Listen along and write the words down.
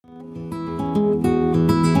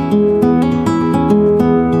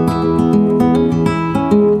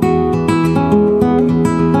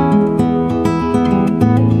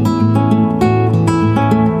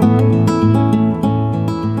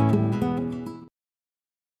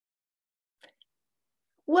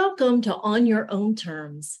Welcome to On Your Own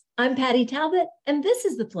Terms. I'm Patty Talbot, and this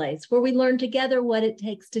is the place where we learn together what it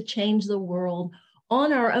takes to change the world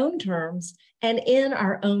on our own terms and in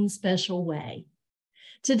our own special way.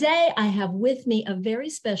 Today, I have with me a very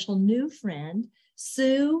special new friend,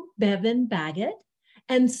 Sue Bevan Baggett.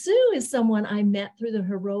 And Sue is someone I met through the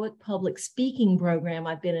Heroic Public Speaking program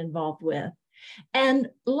I've been involved with. And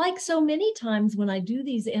like so many times when I do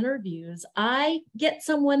these interviews, I get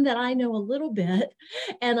someone that I know a little bit,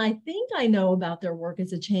 and I think I know about their work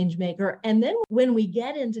as a change maker. And then when we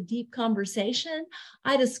get into deep conversation,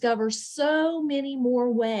 I discover so many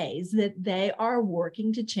more ways that they are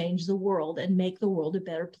working to change the world and make the world a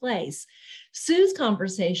better place. Sue's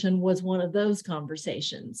conversation was one of those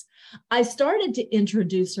conversations. I started to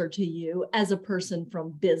introduce her to you as a person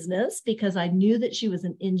from business because I knew that she was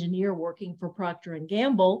an engineer working for Procter &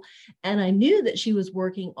 Gamble, and I knew that she was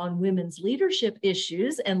working on women's leadership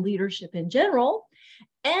issues and leadership in general,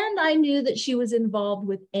 and I knew that she was involved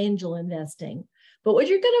with angel investing. But what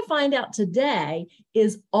you're going to find out today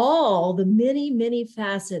is all the many, many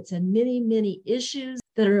facets and many, many issues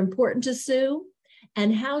that are important to Sue,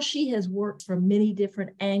 and how she has worked from many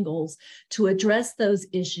different angles to address those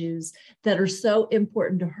issues that are so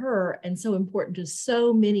important to her and so important to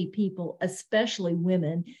so many people, especially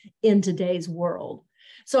women, in today's world.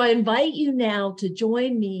 So I invite you now to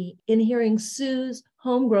join me in hearing Sue's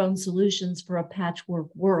homegrown solutions for a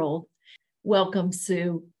patchwork world. Welcome,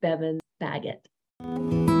 Sue Bevan Baggett.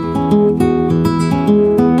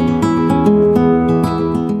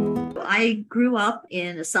 I grew up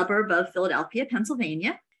in a suburb of Philadelphia,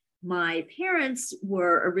 Pennsylvania. My parents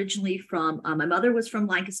were originally from, my mother was from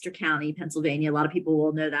Lancaster County, Pennsylvania. A lot of people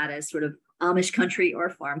will know that as sort of Amish country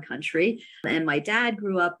or farm country. And my dad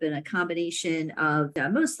grew up in a combination of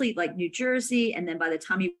mostly like New Jersey. And then by the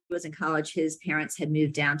time he was in college, his parents had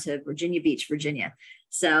moved down to Virginia Beach, Virginia.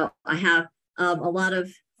 So I have a lot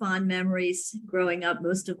of fond memories growing up.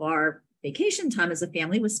 Most of our vacation time as a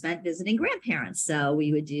family was spent visiting grandparents. So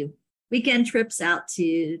we would do weekend trips out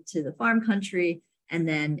to the farm country. And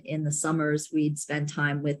then in the summers, we'd spend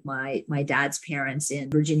time with my dad's parents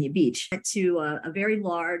in Virginia Beach. Went to a very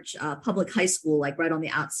large public high school, like right on the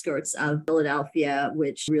outskirts of Philadelphia,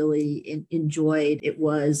 which really enjoyed. It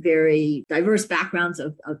was very diverse backgrounds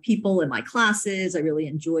of people in my classes. I really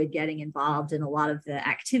enjoyed getting involved in a lot of the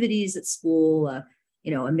activities at school, a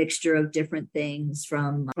mixture of different things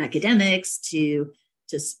from academics to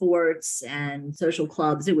sports and social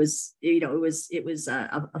clubs. It was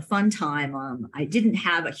a fun time. I didn't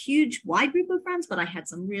have a huge wide group of friends, but I had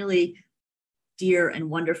some really dear and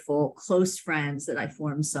wonderful close friends that I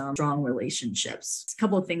formed some strong relationships. A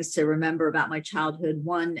couple of things to remember about my childhood.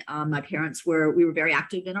 One, my parents we were very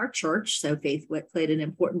active in our church. So faith played an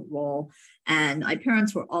important role. And my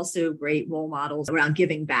parents were also great role models around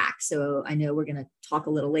giving back. So I know we're going to talk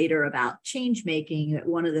a little later about change making.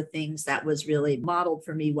 One of the things that was really modeled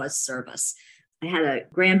for me was service. I had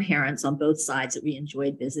grandparents on both sides that we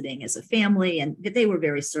enjoyed visiting as a family, and they were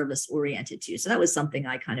very service oriented too. So that was something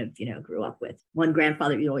I kind of, grew up with. One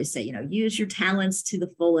grandfather would always say, use your talents to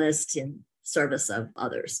the fullest in service of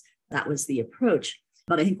others. That was the approach.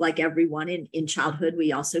 But I think like everyone in childhood,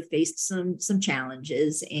 we also faced some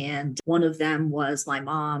challenges. And one of them was my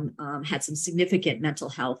mom had some significant mental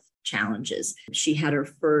health challenges. She had her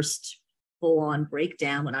first full-on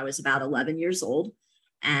breakdown when I was about 11 years old.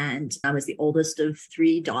 And I was the oldest of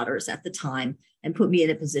three daughters at the time, and put me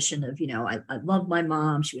in a position of, I loved my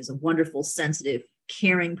mom. She was a wonderful, sensitive,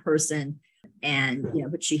 caring person. And,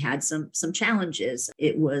 but she had some challenges.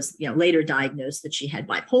 It was, later diagnosed that she had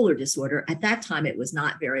bipolar disorder. At that time, it was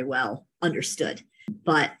not very well understood.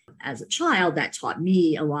 But as a child, that taught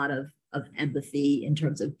me a lot of empathy in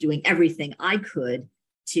terms of doing everything I could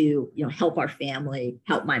to, help our family,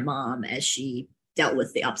 help my mom as she dealt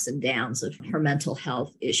with the ups and downs of her mental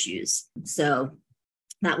health issues. So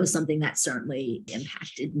that was something that certainly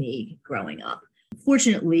impacted me growing up.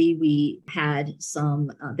 Fortunately, we had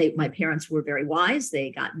my parents were very wise.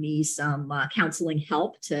 They got me some counseling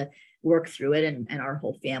help to work through it and our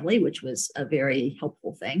whole family, which was a very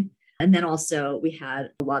helpful thing. And then also we had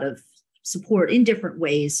a lot of support in different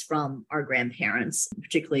ways from our grandparents,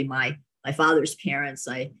 particularly my father's parents.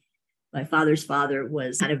 My father's father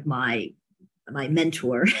was kind of my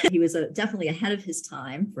mentor. He was definitely ahead of his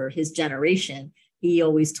time for his generation. He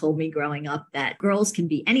always told me growing up that girls can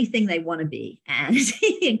be anything they want to be. And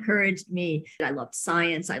he encouraged me. I loved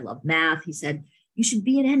science. I loved math. He said, you should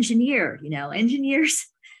be an engineer. Engineers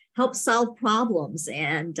help solve problems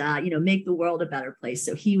and, make the world a better place.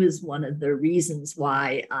 So he was one of the reasons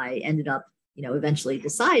why I ended up eventually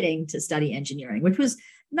deciding to study engineering, which was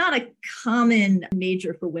not a common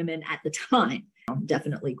major for women at the time. I'm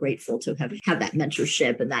definitely grateful to have that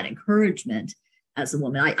mentorship and that encouragement as a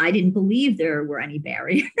woman. I didn't believe there were any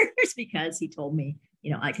barriers because he told me,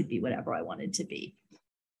 I could be whatever I wanted to be.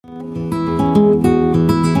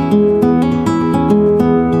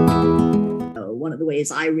 So one of the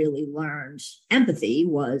ways I really learned empathy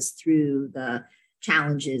was through the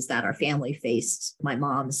challenges that our family faced, my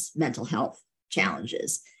mom's mental health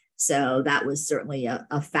challenges. So that was certainly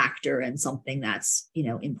a factor and something that's,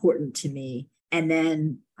 important to me. And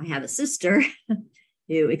then I have a sister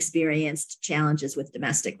who experienced challenges with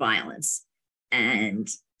domestic violence. And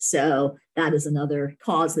so that is another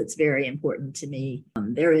cause that's very important to me.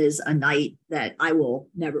 There is a night that I will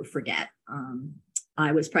never forget.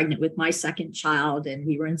 I was pregnant with my second child and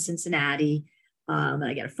we were in Cincinnati. And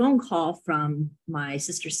I got a phone call from my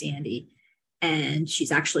sister, Sandy, and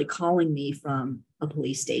she's actually calling me from a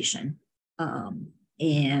police station.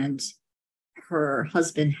 And her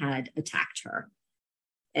husband had attacked her,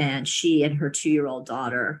 and she and her 2-year-old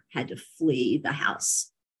daughter had to flee the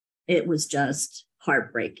house. It was just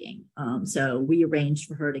heartbreaking. So we arranged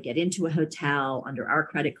for her to get into a hotel under our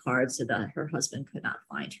credit card so that her husband could not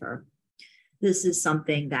find her. This is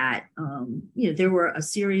something that, there were a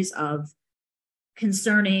series of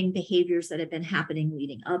concerning behaviors that had been happening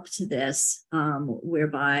leading up to this,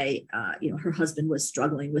 whereby, her husband was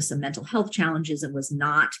struggling with some mental health challenges and was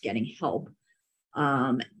not getting help.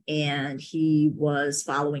 And he was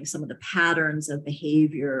following some of the patterns of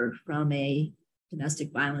behavior from a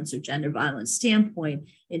domestic violence or gender violence standpoint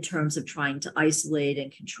in terms of trying to isolate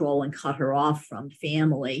and control and cut her off from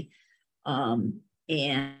family. And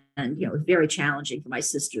it was very challenging for my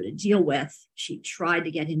sister to deal with. She tried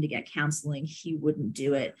to get him to get counseling. He wouldn't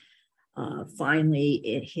do it. Finally,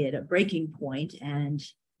 it hit a breaking point and,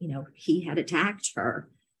 he had attacked her.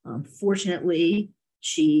 Fortunately,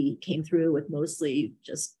 she came through with mostly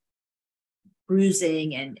just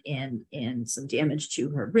bruising and some damage to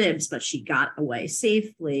her ribs, but she got away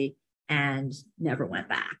safely and never went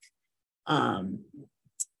back.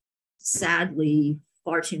 Sadly,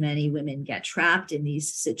 far too many women get trapped in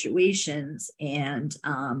these situations and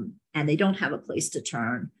they don't have a place to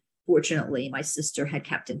turn. Fortunately, my sister had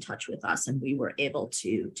kept in touch with us and we were able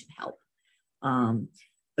to help.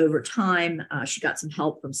 Over time, she got some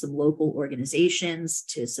help from some local organizations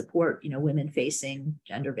to support, women facing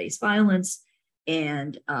gender-based violence.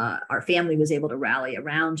 And our family was able to rally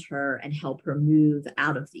around her and help her move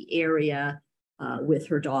out of the area with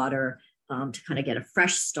her daughter to kind of get a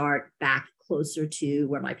fresh start back closer to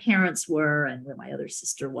where my parents were and where my other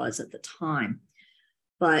sister was at the time.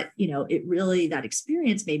 But, it really, that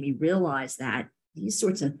experience made me realize that these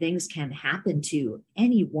sorts of things can happen to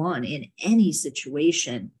anyone in any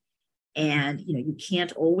situation. And, you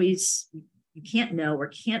can't know or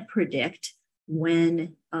can't predict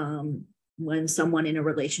when someone in a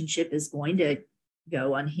relationship is going to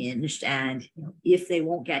go unhinged and, if they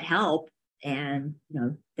won't get help and,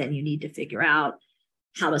 then you need to figure out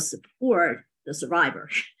how to support the survivor.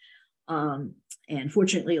 And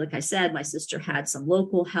fortunately, like I said, my sister had some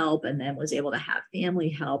local help and then was able to have family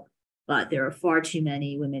help. But there are far too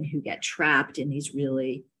many women who get trapped in these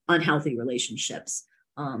really unhealthy relationships.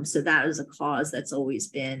 So that is a cause that's always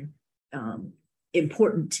been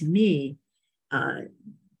important to me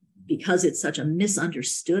because it's such a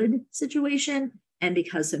misunderstood situation and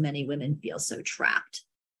because so many women feel so trapped.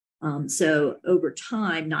 So over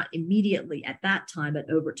time, not immediately at that time,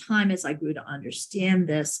 but over time, as I grew to understand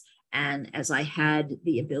this and as I had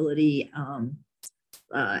the ability,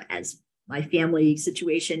 as my family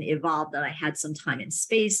situation evolved, that I had some time and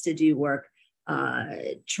space to do work,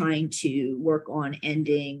 trying to work on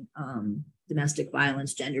ending domestic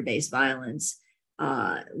violence, gender-based violence,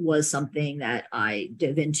 was something that I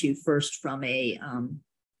dove into first from I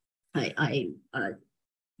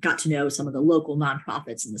got to know some of the local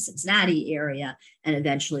nonprofits in the Cincinnati area and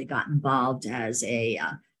eventually got involved as a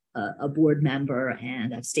board member,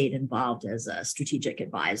 and I've stayed involved as a strategic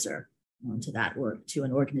advisor to that work, to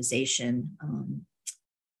an organization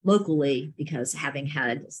locally, because having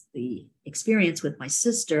had the experience with my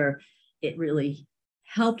sister, it really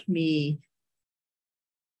helped me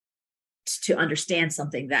to understand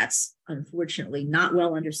something that's unfortunately not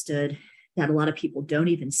well understood, that a lot of people don't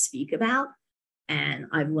even speak about. And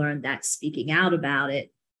I've learned that speaking out about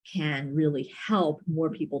it can really help more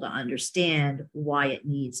people to understand why it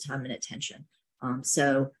needs time and attention.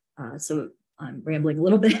 So I'm rambling a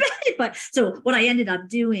little bit about it, but so what I ended up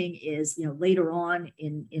doing is, later on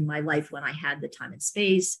in my life when I had the time and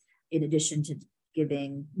space, in addition to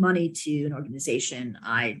giving money to an organization,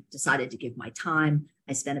 I decided to give my time.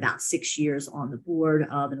 I spent about 6 years on the board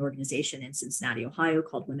of an organization in Cincinnati, Ohio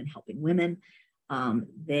called Women Helping Women.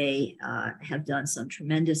 They have done some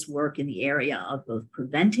tremendous work in the area of both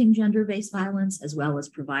preventing gender-based violence as well as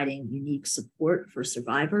providing unique support for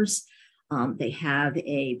survivors. They have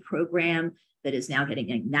a program that is now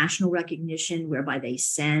getting a national recognition whereby they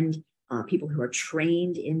send people who are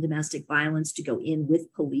trained in domestic violence to go in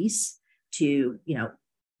with police to,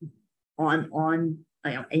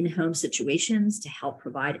 in-home situations to help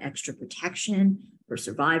provide extra protection for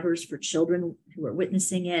survivors, for children who are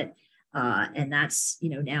witnessing it. And that's,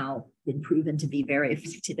 now been proven to be very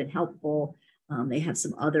effective and helpful. They have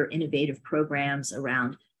some other innovative programs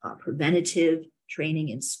around preventative training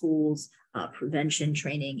in schools, prevention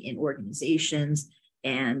training in organizations.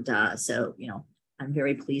 And so, I'm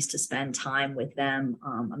very pleased to spend time with them.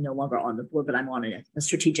 I'm no longer on the board, but I'm on a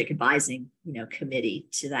strategic advising, committee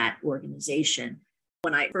to that organization.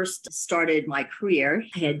 When I first started my career,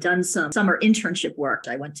 I had done some summer internship work.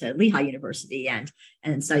 I went to Lehigh University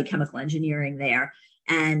and studied chemical engineering there.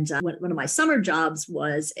 And one of my summer jobs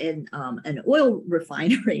was in an oil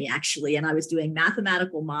refinery, actually. And I was doing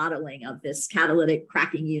mathematical modeling of this catalytic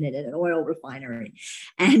cracking unit in an oil refinery.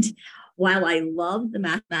 And while I loved the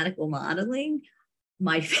mathematical modeling,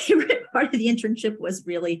 my favorite part of the internship was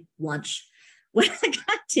really lunch, when I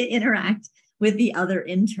got to interact with the other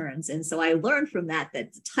interns. And so I learned from that the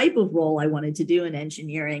type of role I wanted to do in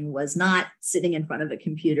engineering was not sitting in front of a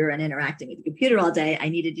computer and interacting with the computer all day. I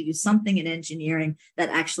needed to do something in engineering that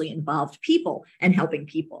actually involved people and helping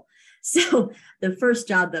people. So the first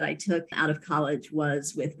job that I took out of college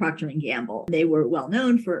was with Procter & Gamble. They were well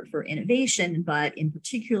known for innovation, but in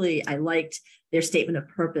particularly, I liked their statement of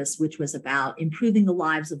purpose, which was about improving the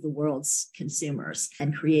lives of the world's consumers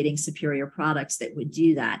and creating superior products that would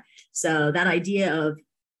do that. So that idea of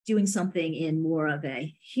doing something in more of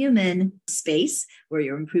a human space where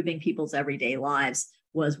you're improving people's everyday lives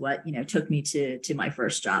was what took me to my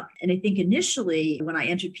first job. And I think initially when I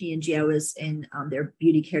entered P&G, I was in their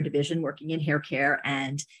beauty care division working in hair care,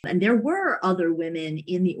 and there were other women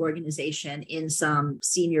in the organization in some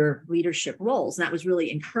senior leadership roles. And that was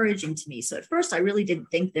really encouraging to me. So at first I really didn't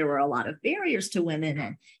think there were a lot of barriers to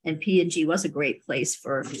women, and P&G was a great place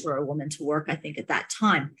for a woman to work, I think, at that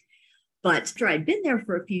time. But after I'd been there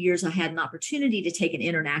for a few years, I had an opportunity to take an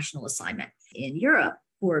international assignment in Europe.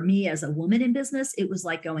 For me as a woman in business, it was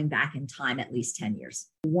like going back in time at least 10 years.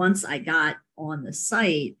 Once I got on the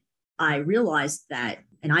site, I realized that,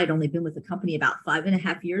 and I had only been with the company about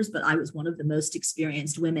 5.5 years, but I was one of the most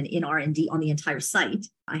experienced women in R&D on the entire site.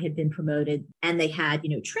 I had been promoted, and they had,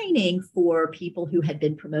 training for people who had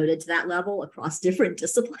been promoted to that level across different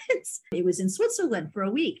disciplines. It was in Switzerland for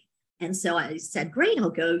a week. And so I said, great,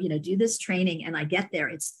 I'll go, do this training. And I get there,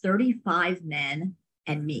 it's 35 men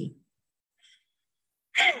and me.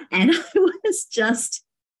 And I was just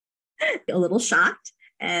a little shocked.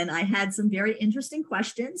 And I had some very interesting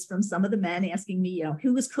questions from some of the men asking me,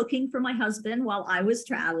 who was cooking for my husband while I was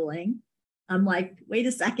traveling. I'm like, wait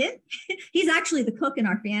a second. He's actually the cook in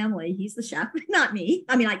our family. He's the chef, not me.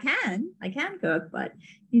 I mean, I can cook, but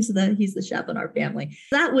he's the chef in our family.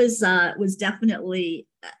 That was definitely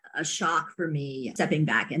a shock for me stepping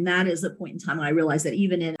back. And that is the point in time when I realized that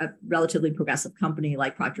even in a relatively progressive company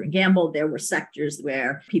like Procter & Gamble, there were sectors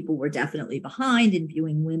where people were definitely behind in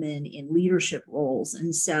viewing women in leadership roles.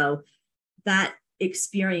 And so that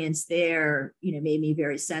experience there, made me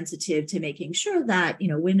very sensitive to making sure that,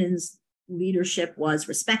 women's leadership was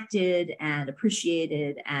respected and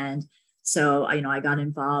appreciated. And so, I got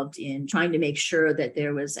involved in trying to make sure that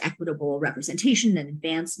there was equitable representation and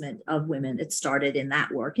advancement of women. It started in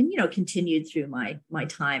that work and, continued through my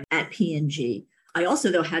time at P&G. I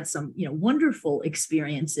also, though, had some, wonderful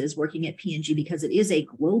experiences working at P&G because it is a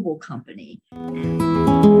global company.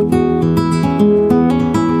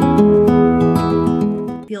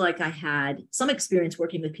 I feel like I had some experience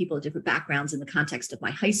working with people of different backgrounds in the context of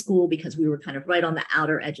my high school because we were kind of right on the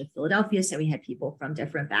outer edge of Philadelphia. So we had people from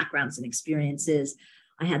different backgrounds and experiences.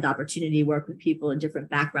 I had the opportunity to work with people in different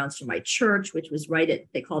backgrounds from my church, which was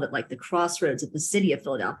they called it like the crossroads of the city of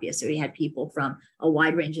Philadelphia. So we had people from a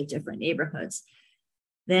wide range of different neighborhoods.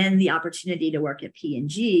 Then the opportunity to work at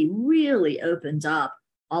P&G really opened up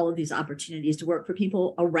all of these opportunities to work for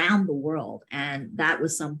people around the world. And that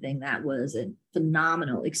was something that was a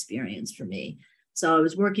phenomenal experience for me. So I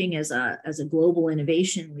was working as a global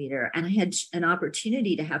innovation leader, and I had an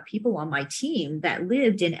opportunity to have people on my team that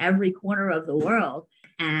lived in every corner of the world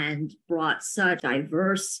and brought such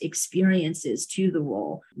diverse experiences to the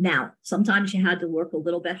role. Now, sometimes you had to work a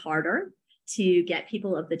little bit harder to get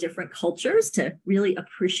people of the different cultures to really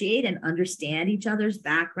appreciate and understand each other's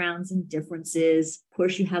backgrounds and differences. Of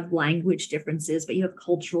course, you have language differences, but you have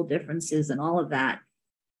cultural differences and all of that.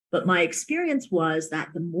 But my experience was that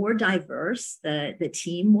the more diverse the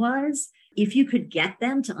team was, if you could get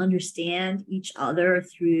them to understand each other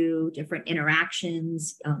through different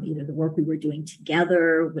interactions, either the work we were doing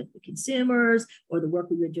together with the consumers or the work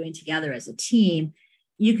we were doing together as a team,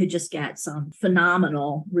 you could just get some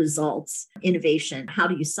phenomenal results. Innovation. How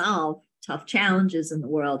do you solve tough challenges in the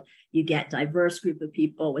world? You get a diverse group of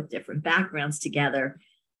people with different backgrounds together,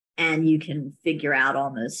 and you can figure out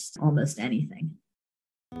almost anything.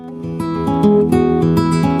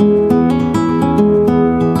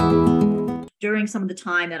 During some of the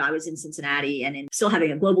time that I was in Cincinnati and still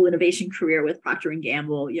having a global innovation career with Procter &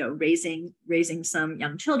 Gamble, raising some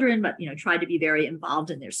young children, but, tried to be very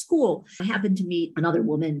involved in their school. I happened to meet another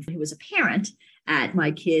woman who was a parent at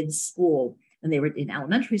my kids' school, and they were in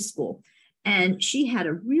elementary school. And she had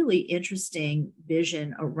a really interesting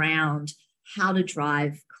vision around how to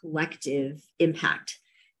drive collective impact.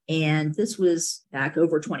 And this was back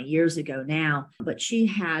over 20 years ago now, but she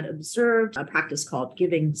had observed a practice called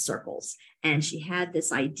giving circles. And she had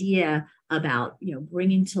this idea about,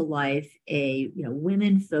 bringing to life a,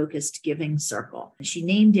 women-focused giving circle. She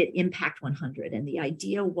named it Impact 100. And the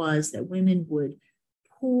idea was that women would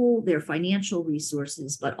pool their financial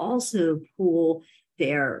resources, but also pool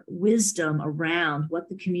their wisdom around what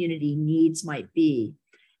the community needs might be,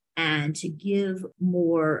 and to give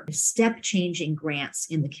more step-changing grants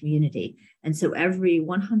in the community. And so every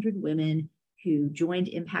 100 women who joined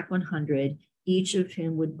Impact 100, each of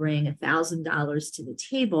whom would bring $1,000 to the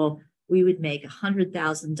table, we would make a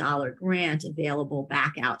 $100,000 grant available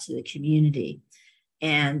back out to the community.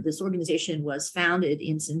 And this organization was founded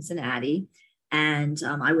in Cincinnati. And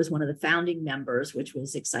I was one of the founding members, which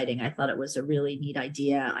was exciting. I thought it was a really neat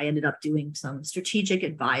idea. I ended up doing some strategic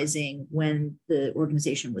advising when the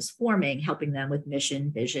organization was forming, helping them with mission,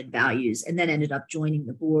 vision, values, and then ended up joining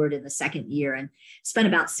the board in the second year and spent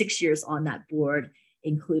about 6 years on that board,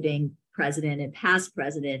 including president and past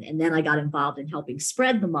president. And then I got involved in helping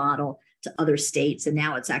spread the model to other states. And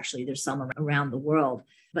now there's some around the world.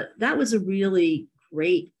 But that was a really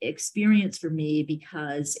great experience for me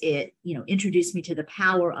because it, introduced me to the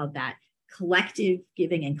power of that collective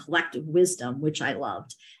giving and collective wisdom, which I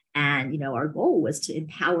loved. And, our goal was to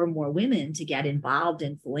empower more women to get involved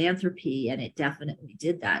in philanthropy, and it definitely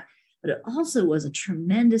did that. But it also was a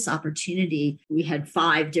tremendous opportunity. We had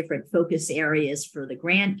 5 different focus areas for the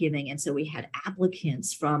grant giving. And so we had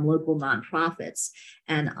applicants from local nonprofits.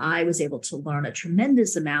 And I was able to learn a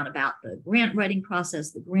tremendous amount about the grant writing process,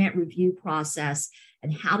 the grant review process,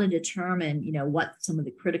 and how to determine, what some of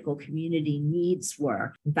the critical community needs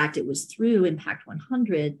were. In fact, it was through Impact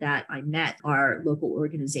 100 that I met our local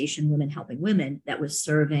organization, Women Helping Women, that was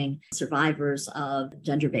serving survivors of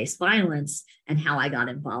gender-based violence, and how I got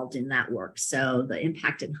involved in that work. So the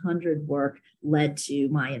Impact 100 work led to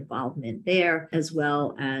my involvement there, as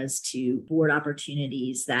well as to board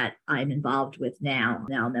opportunities that I'm involved with now.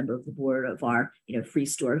 Now a member of the board of our, Free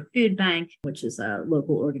Store Food Bank, which is a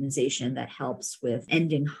local organization that helps with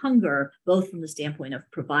ending hunger, both from the standpoint of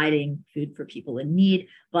providing food for people in need,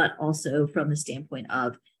 but also from the standpoint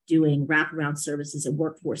of doing wraparound services and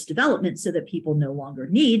workforce development so that people no longer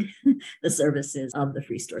need the services of the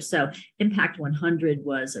Free Store. So Impact 100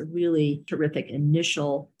 was a really terrific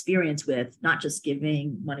initial experience with not just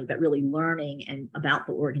giving money, but really learning and about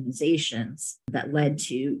the organizations that led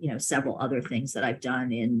to, several other things that I've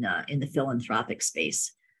done in the philanthropic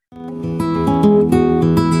space.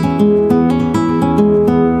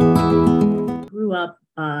 Grew up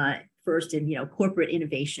first in corporate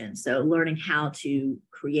innovation, so learning how to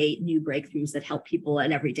create new breakthroughs that help people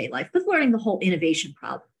in everyday life, but learning the whole innovation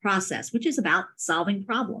process, which is about solving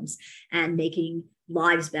problems and making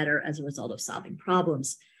lives better as a result of solving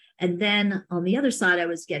problems. And then on the other side, I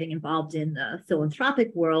was getting involved in the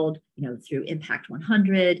philanthropic world, through Impact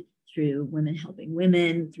 100, through Women Helping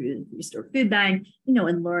Women, through the Restore Food Bank,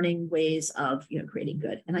 and learning ways of, creating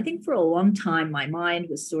good. And I think for a long time, my mind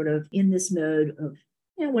was sort of in this mode of,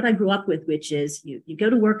 what I grew up with, which is you go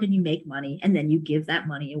to work and you make money, and then you give that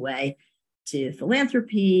money away to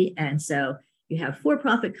philanthropy. And so you have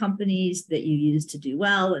for-profit companies that you use to do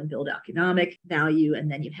well and build economic value.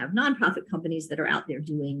 And then you have nonprofit companies that are out there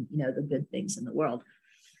doing, the good things in the world.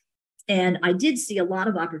 And I did see a lot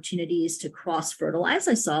of opportunities to cross-fertilize.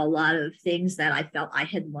 I saw a lot of things that I felt I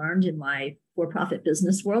had learned in my for-profit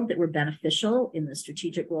business world that were beneficial in the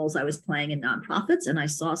strategic roles I was playing in nonprofits. And I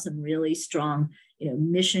saw some really strong,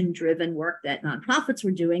 mission-driven work that nonprofits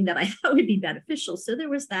were doing that I thought would be beneficial. So there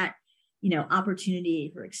was that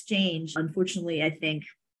opportunity for exchange. Unfortunately, I think,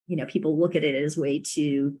 people look at it as way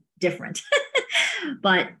too different.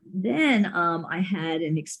 But then I had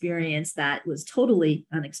an experience that was totally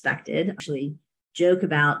unexpected. Actually, joke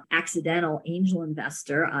about accidental angel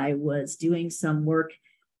investor. I was doing some work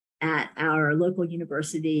at our local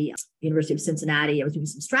university, University of Cincinnati. I was doing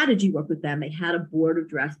some strategy work with them. They had a board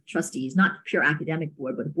of trustees, not a pure academic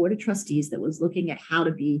board, but a board of trustees that was looking at how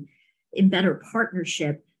to be in better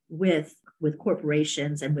partnership with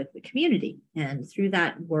corporations and with the community. And through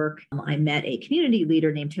that work, I met a community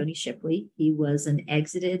leader named Tony Shipley. He was an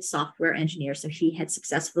exited software engineer. So he had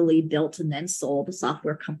successfully built and then sold a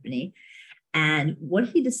software company. And what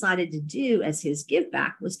he decided to do as his give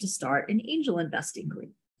back was to start an angel investing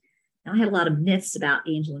group. Now, I had a lot of myths about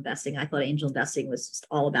angel investing. I thought angel investing was just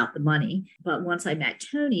all about the money. But once I met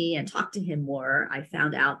Tony and talked to him more, I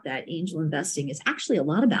found out that angel investing is actually a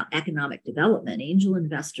lot about economic development. Angel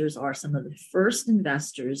investors are some of the first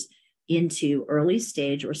investors into early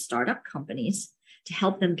stage or startup companies to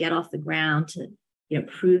help them get off the ground, to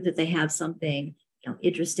prove that they have something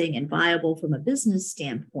interesting and viable from a business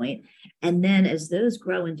standpoint. And then as those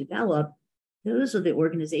grow and develop, those are the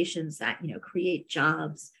organizations that create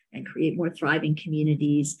jobs and create more thriving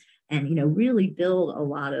communities and really build a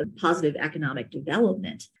lot of positive economic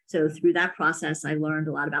development. So through that process, I learned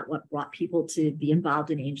a lot about what brought people to be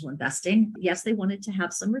involved in angel investing. Yes, they wanted to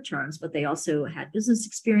have some returns, but they also had business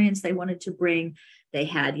experience they wanted to bring. They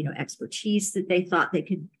had expertise that they thought they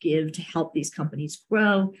could give to help these companies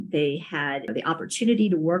grow. They had the opportunity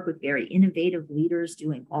to work with very innovative leaders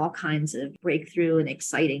doing all kinds of breakthrough and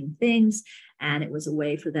exciting things. And it was a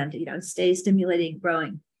way for them to stay stimulating,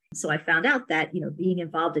 growing. So I found out that, being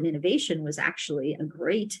involved in innovation was actually a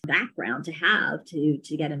great background to have to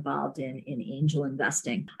get involved in angel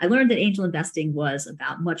investing. I learned that angel investing was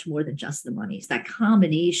about much more than just the money. It's that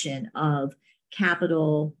combination of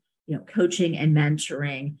capital, coaching and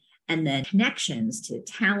mentoring, and then connections to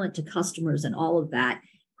talent, to customers, and all of that.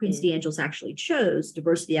 Queen City Angels actually chose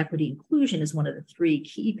diversity, equity, inclusion as one of the 3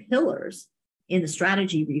 key pillars in the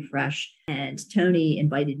strategy refresh. And Tony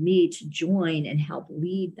invited me to join and help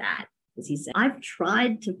lead that, because he said, I've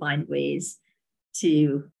tried to find ways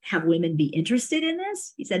to have women be interested in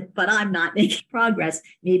this. He said, but I'm not making progress.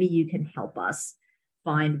 Maybe you can help us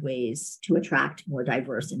find ways to attract more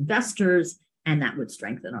diverse investors, and that would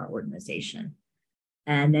strengthen our organization.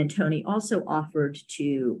 And then Tony also offered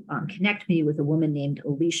to connect me with a woman named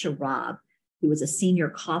Alicia Robb, who was a senior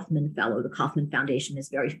Kauffman fellow. The Kauffman Foundation is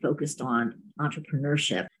very focused on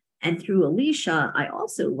entrepreneurship. And through Alicia, I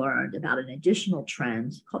also learned about an additional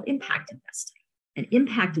trend called impact investing. And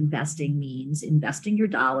impact investing means investing your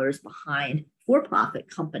dollars behind for-profit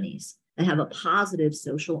companies that have a positive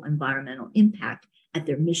social environmental impact at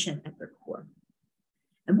their mission, at their core.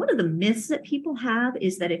 And one of the myths that people have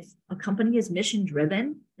is that if a company is mission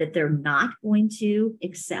driven, that they're not going to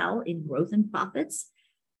excel in growth and profits.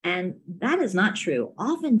 And that is not true.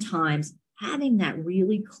 Oftentimes, having that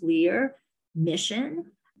really clear mission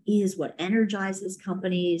is what energizes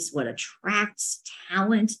companies, what attracts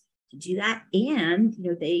talent to do that. And,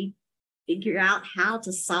 they figure out how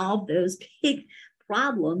to solve those big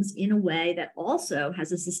problems in a way that also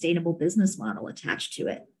has a sustainable business model attached to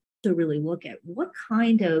it. To really look at what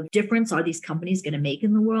kind of difference are these companies going to make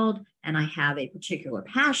in the world. And I have a particular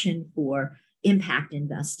passion for impact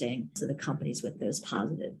investing to the companies with those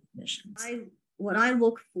positive missions. What I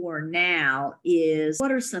look for now is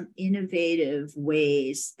what are some innovative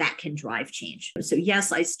ways that can drive change. So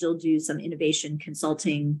yes, I still do some innovation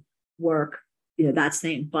consulting work, that's the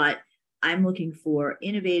thing, but I'm looking for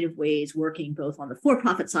innovative ways working both on the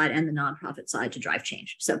for-profit side and the nonprofit side to drive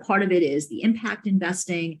change. So part of it is the impact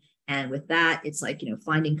investing. And with that, it's like,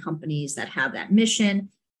 finding companies that have that mission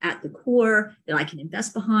at the core that I can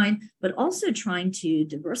invest behind, but also trying to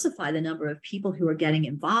diversify the number of people who are getting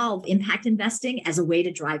involved in impact investing as a way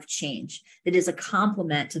to drive change that is a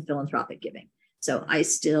complement to philanthropic giving. So I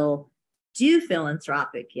still do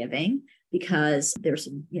philanthropic giving because there's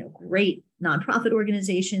some, great nonprofit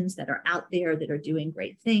organizations that are out there that are doing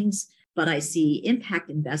great things, but I see impact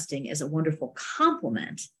investing as a wonderful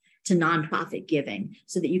complement to nonprofit giving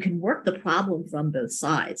so that you can work the problem from both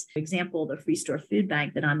sides. For example, the Free Store Food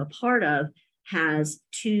Bank that I'm a part of has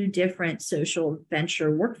 2 different social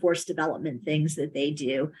venture workforce development things that they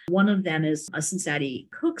do. One of them is a Cincinnati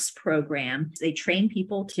Cooks program. They train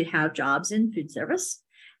people to have jobs in food service,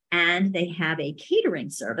 and they have a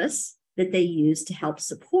catering service that they use to help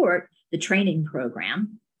support the training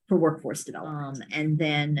program for workforce development. And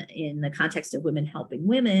then in the context of Women Helping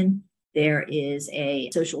Women, there is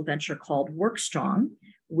a social venture called WorkStrong,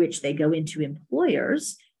 which they go into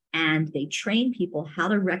employers And they train people how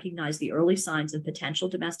to recognize the early signs of potential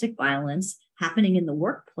domestic violence happening in the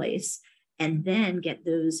workplace, and then get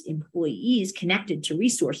those employees connected to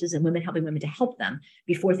resources and women helping women to help them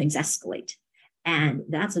before things escalate. And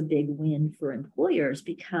that's a big win for employers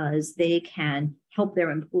because they can help their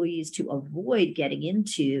employees to avoid getting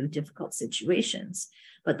into difficult situations.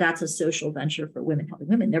 But that's a social venture for women helping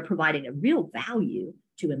women. They're providing a real value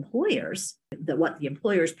to employers, that what the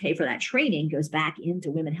employers pay for that training goes back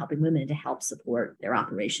into women helping women to help support their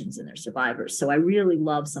operations and their survivors. So I really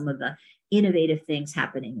love some of the innovative things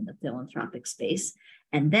happening in the philanthropic space.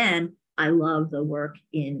 And then I love the work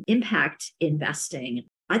in impact investing.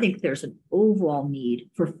 I think there's an overall need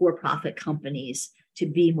for for-profit companies to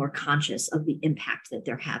be more conscious of the impact that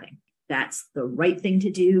they're having. That's the right thing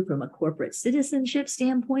to do from a corporate citizenship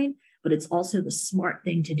standpoint, but it's also the smart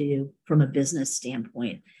thing to do from a business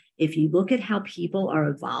standpoint. If you look at how people are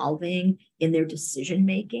evolving in their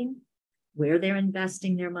decision-making, where they're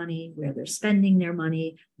investing their money, where they're spending their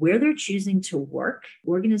money, where they're choosing to work,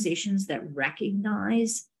 organizations that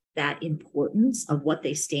recognize that importance of what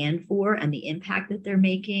they stand for and the impact that they're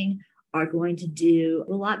making are going to do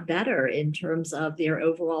a lot better in terms of their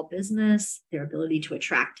overall business, their ability to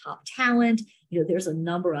attract top talent. There's a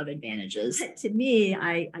number of advantages. To me,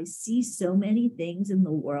 I see so many things in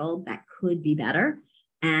the world that could be better.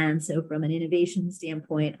 And so from an innovation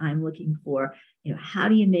standpoint, I'm looking for, how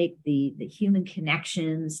do you make the human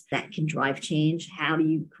connections that can drive change? How do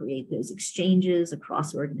you create those exchanges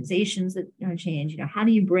across organizations that change? How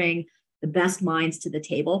do you bring the best minds to the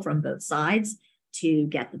table from both sides to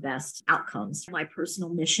get the best outcomes? My personal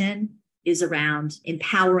mission is around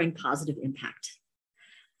empowering positive impact.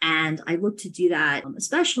 And I look to do that,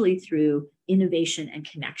 especially through innovation and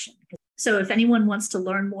connection. So if anyone wants to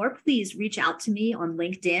learn more, please reach out to me on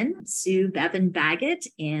LinkedIn, Sue Bevan Baggett,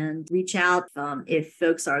 and reach out if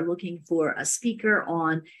folks are looking for a speaker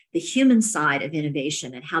on the human side of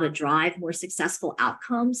innovation and how to drive more successful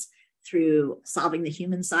outcomes through solving the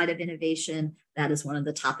human side of innovation. That is one of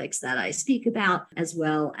the topics that I speak about, as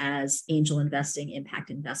well as angel investing,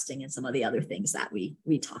 impact investing, and some of the other things that we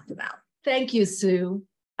talked about. Thank you, Sue.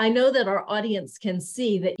 I know that our audience can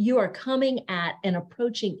see that you are coming at and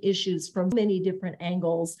approaching issues from many different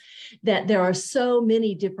angles, that there are so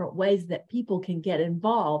many different ways that people can get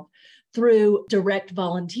involved through direct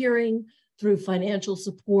volunteering, through financial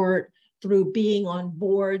support, through being on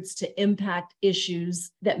boards to impact issues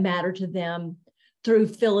that matter to them, through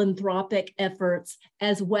philanthropic efforts,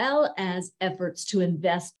 as well as efforts to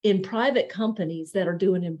invest in private companies that are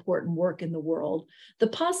doing important work in the world. The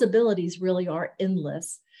possibilities really are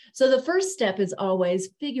endless. So the first step is always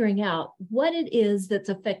figuring out what it is that's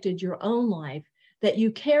affected your own life that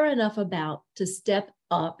you care enough about to step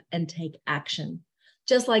up and take action,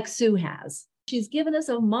 just like Sue has. She's given us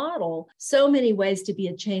a model, so many ways to be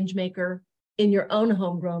a change maker in your own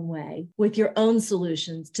homegrown way, with your own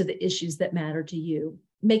solutions to the issues that matter to you,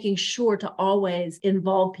 making sure to always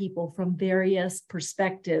involve people from various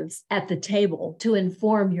perspectives at the table to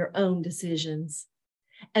inform your own decisions.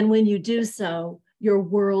 And when you do so, your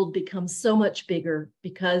world becomes so much bigger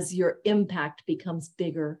because your impact becomes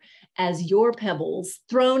bigger as your pebbles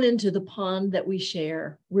thrown into the pond that we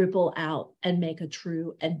share ripple out and make a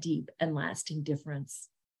true and deep and lasting difference.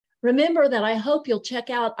 Remember that I hope you'll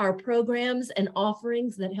check out our programs and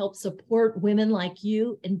offerings that help support women like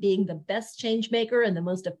you in being the best change maker and the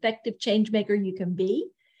most effective change maker you can be.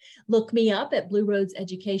 Look me up at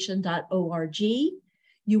blueroadseducation.org.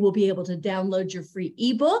 You will be able to download your free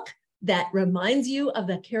ebook that reminds you of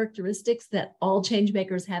the characteristics that all change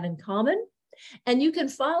makers have in common. And you can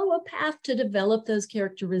follow a path to develop those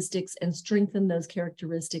characteristics and strengthen those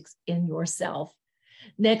characteristics in yourself.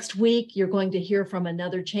 Next week, you're going to hear from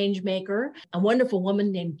another change maker, a wonderful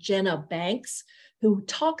woman named Jenna Banks, who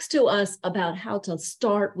talks to us about how to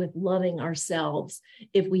start with loving ourselves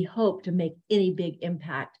if we hope to make any big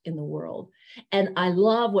impact in the world. And I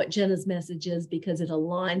love what Jenna's message is because it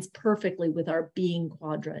aligns perfectly with our being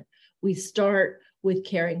quadrant. We start with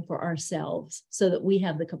caring for ourselves so that we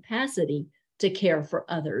have the capacity to care for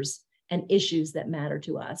others and issues that matter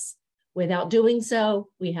to us. Without doing so,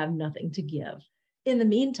 we have nothing to give. In the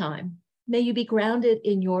meantime, may you be grounded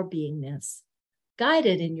in your beingness,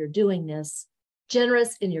 guided in your doingness,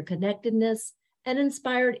 generous in your connectedness, and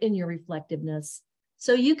inspired in your reflectiveness,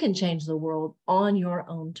 so you can change the world on your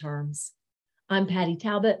own terms. I'm Patty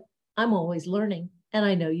Talbot. I'm always learning, and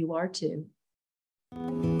I know you are too.